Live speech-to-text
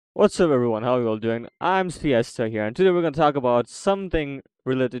What's up everyone, how are you all doing? I'm Fiesta here, and today we're going to talk about something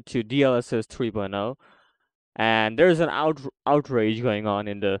related to DLSS 3.0. And there's an outrage going on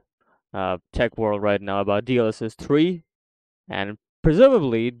in the tech world right now about DLSS 3, and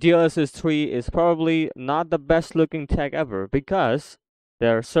presumably DLSS 3 is probably not the best looking tech ever because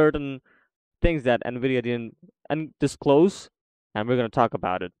there are certain things that nvidia didn't disclose, and we're going to talk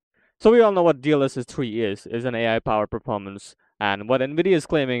about it. So we all know what DLSS 3 is an AI powered performance, and what nvidia is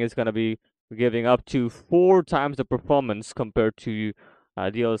claiming is going to be giving up to 4 times the performance compared to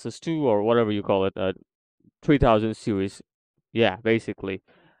DLSS 2 or whatever you call it, 3000 series. Yeah, basically.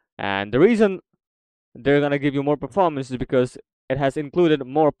 And the reason they're going to give you more performance is because it has included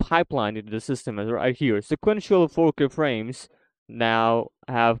more pipeline into the system, as right here. Sequential 4K frames now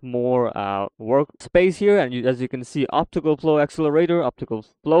have more workspace here, and as you can see, optical flow accelerator, optical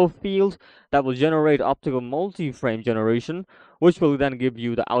flow field that will generate optical multi-frame generation, which will then give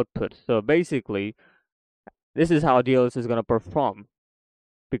you the output. So basically, this is how DLSS is going to perform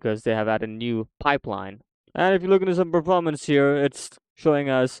because they have added a new pipeline. And if you look into some performance here, it's showing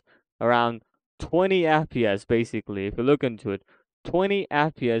us around 20 FPS basically. If you look into it, 20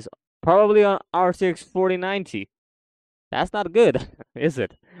 FPS, probably on RTX 4090. That's not good, is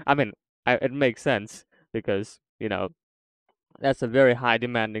it? I mean, it makes sense because, that's a very high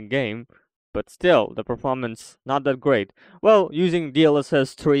demanding game, but still, the performance not that great. Well, using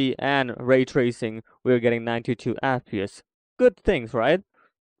DLSS 3 and ray tracing, we're getting 92 FPS. Good things, right?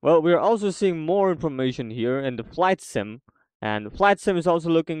 Well, we're also seeing more information here in the flight sim, and flight sim is also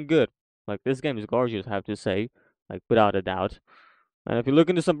looking good. Like, this game is gorgeous, I have to say, like, without a doubt. And if you look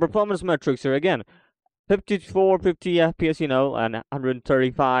into some performance metrics here, again, 54, 50 FPS, and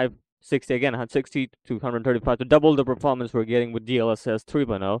 135, 60, again, 60 to 135, to double the performance we're getting with DLSS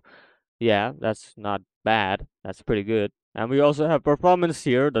 3.0. Yeah, that's not bad. That's pretty good. And we also have performance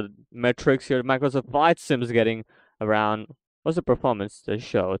here, the metrics here. Microsoft Flight Sim is getting around, what's the performance they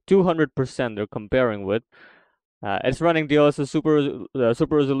show? 200% they're comparing with. It's running DLSS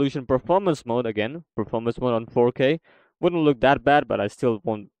super resolution performance mode again. Performance mode on 4K. Wouldn't look that bad, but I still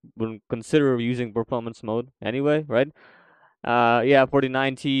wouldn't consider using performance mode anyway, right? Yeah,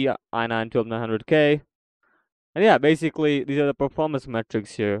 4090, i9 12900K. And yeah, basically, these are the performance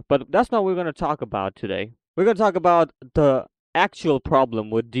metrics here. But that's not what we're going to talk about today. We're going to talk about the actual problem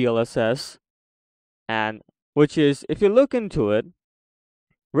with DLSS, and which is, if you look into it,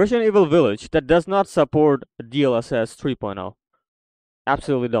 Resident Evil Village that does not support DLSS 3.0.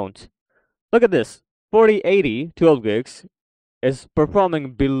 Absolutely don't. Look at this. 4080 12 gigs is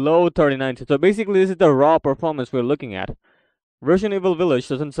performing below 3090. So basically, this is the raw performance we're looking at. Resident Evil Village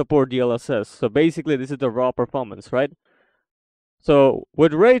doesn't support DLSS. So basically, this is the raw performance, right? So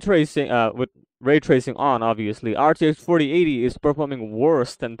with ray tracing on, obviously, RTX 4080 is performing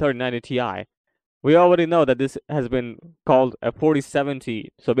worse than 3090 Ti. We already know that this has been called a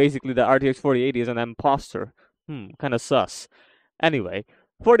 4070. So basically, the RTX 4080 is an imposter. Kind of sus. Anyway,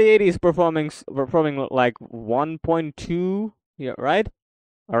 4080 is performing like 1.2, yeah, right,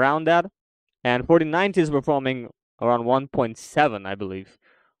 around that, and 4090 is performing around 1.7, I believe,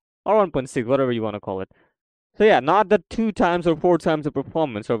 or 1.6, whatever you want to call it. So yeah, not the 2 times or 4 times the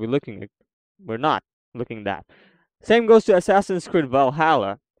performance are we looking at. We're not looking that. Same goes to Assassin's Creed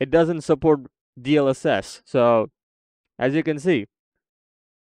Valhalla. It doesn't support DLSS. So as you can see,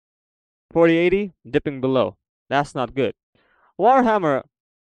 4080 dipping below. That's not good. Warhammer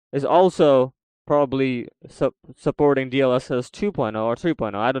is also probably supporting DLSS 2.0 or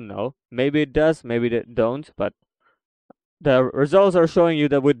 3.0. I don't know. Maybe it does, maybe it don't, but the results are showing you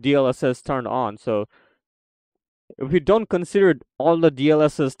that with DLSS turned on. So if you don't consider all the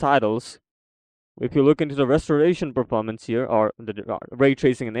DLSS titles, if you look into the restoration performance here, or the ray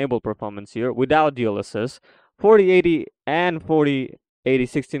tracing enabled performance here without DLSS, 4080 and 4080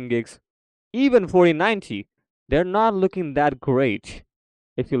 16 gigs, even 4090, they're not looking that great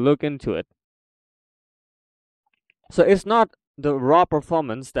if you look into it. So it's not the raw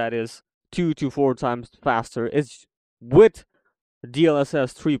performance that is 2 to 4 times faster. It's with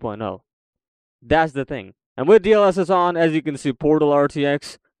DLSS 3.0. That's the thing. And with DLSS on, as you can see, Portal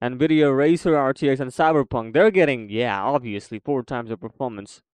RTX, nvidia Racer RTX, and Cyberpunk, they're getting, yeah, obviously 4 times the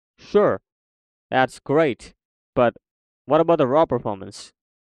performance. Sure, that's great. But what about the raw performance?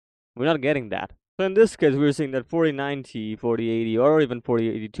 We're not getting that. So in this case, we're seeing that 4090, 4080, or even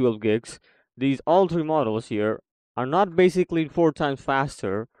 4080 12 gigs, these all three models here are not basically 4 times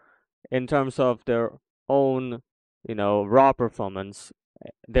faster in terms of their own, raw performance.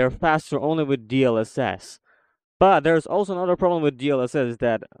 They're faster only with DLSS. But there's also another problem with DLSS,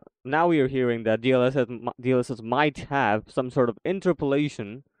 that now we are hearing that DLSS might have some sort of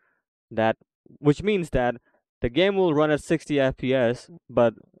interpolation that, which means that the game will run at 60 FPS,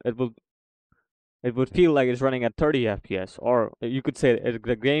 but it will it would feel like it's running at 30 FPS, or you could say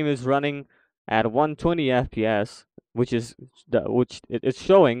the game is running at 120 FPS, which is it's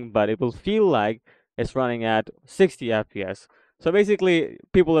showing, but it will feel like it's running at 60 FPS. So basically,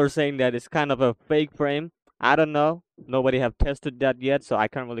 people are saying that it's kind of a fake frame. I don't know. Nobody have tested that yet, so I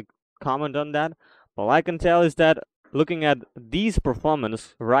can't really comment on that. All I can tell is that looking at these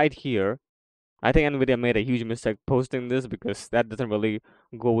performance right here, I think Nvidia made a huge mistake posting this because that doesn't really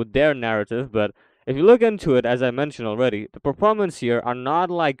go with their narrative. But if you look into it, as I mentioned already, the performance here are not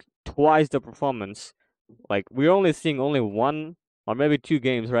like twice the performance. Like we're only seeing only one or maybe two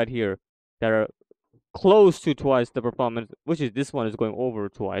games right here that are close to twice the performance, which is this one is going over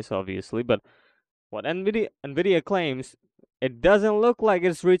twice, obviously. But what Nvidia claims, it doesn't look like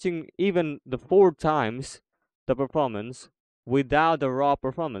it's reaching even the 4 times the performance without the raw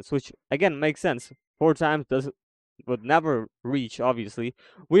performance, which again makes sense. 4 times does would never reach. Obviously,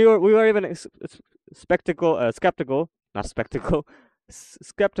 we were even skeptical, not spectacle,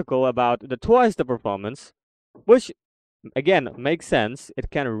 skeptical about the twice the performance, which again makes sense. It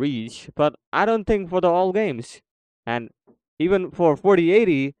can reach, but I don't think for the all games, and even for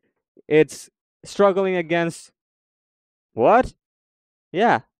 4080, it's struggling against what?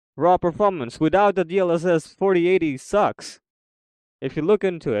 Yeah, raw performance without the DLSS 4080 sucks if you look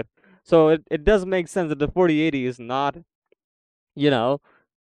into it. So it does make sense that the 4080 is not, you know,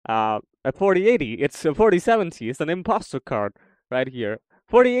 a 4080. It's a 4070. It's an imposter card right here.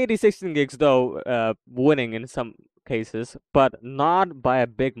 4080 16 gigs though, winning in some cases, but not by a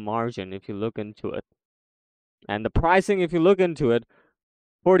big margin if you look into it. And the pricing, if you look into it,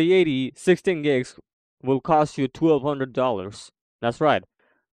 4080 16 gigs will cost you $1,200. That's right.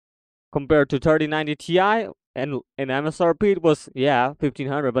 Compared to 3090 Ti, and in MSRP it was, yeah,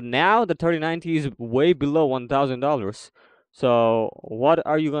 1,500, but now the 3090 is way below $1,000. So what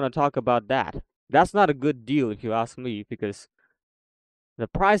are you gonna talk about that? That's not a good deal if you ask me, because the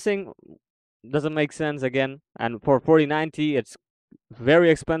pricing doesn't make sense again, and for 4090 it's very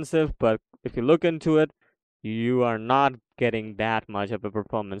expensive, but if you look into it, you are not getting that much of a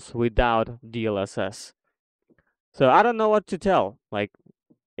performance without DLSS. So I don't know what to tell. Like,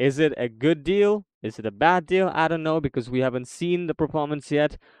 is it a good deal? Is it a bad deal? I don't know, because we haven't seen the performance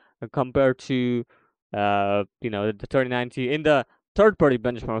yet compared to the 3090 in the third-party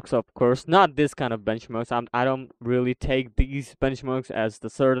benchmarks, of course, not this kind of benchmarks. I don't really take these benchmarks as the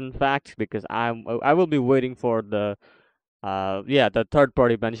certain fact, because I will be waiting for the the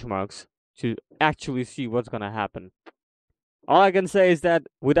third-party benchmarks to actually see what's gonna happen. All I can say is that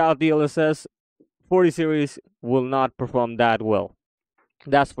without DLSS, 40 series will not perform that well.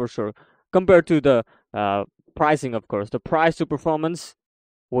 That's for sure. Compared to the pricing, of course, the price to performance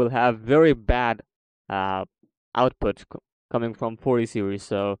will have very bad uh, output coming from 40 series.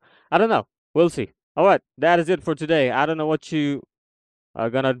 So I don't know. We'll see. All right, that is it for today. I don't know what you are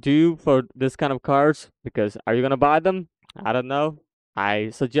gonna do for this kind of cards, because are you gonna buy them? I don't know. I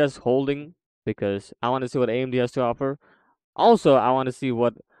suggest holding, because I want to see what AMD has to offer. Also, I want to see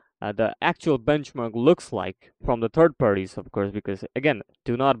what the actual benchmark looks like from the third parties, of course, because again,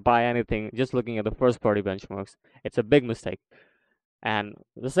 do not buy anything just looking at the first party benchmarks. It's a big mistake. And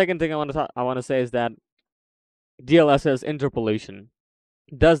the second thing I want to say is that DLSS interpolation,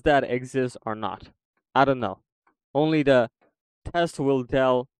 does that exist or not? I don't know. Only the test will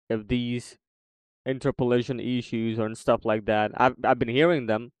tell if these interpolation issues or stuff like that. I've been hearing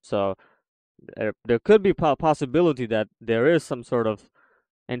them, so there could be possibility that there is some sort of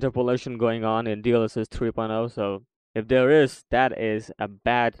interpolation going on in DLSS 3.0. So if there is, that is a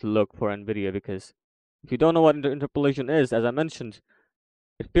bad look for NVIDIA, because if you don't know what interpolation is, as I mentioned,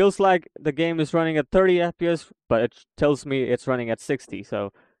 it feels like the game is running at 30 FPS, but it tells me it's running at 60.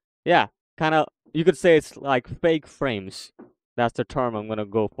 So yeah, kind of, you could say it's like fake frames. That's the term I'm gonna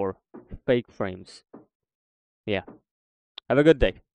go for. Fake frames. Yeah. Have a good day.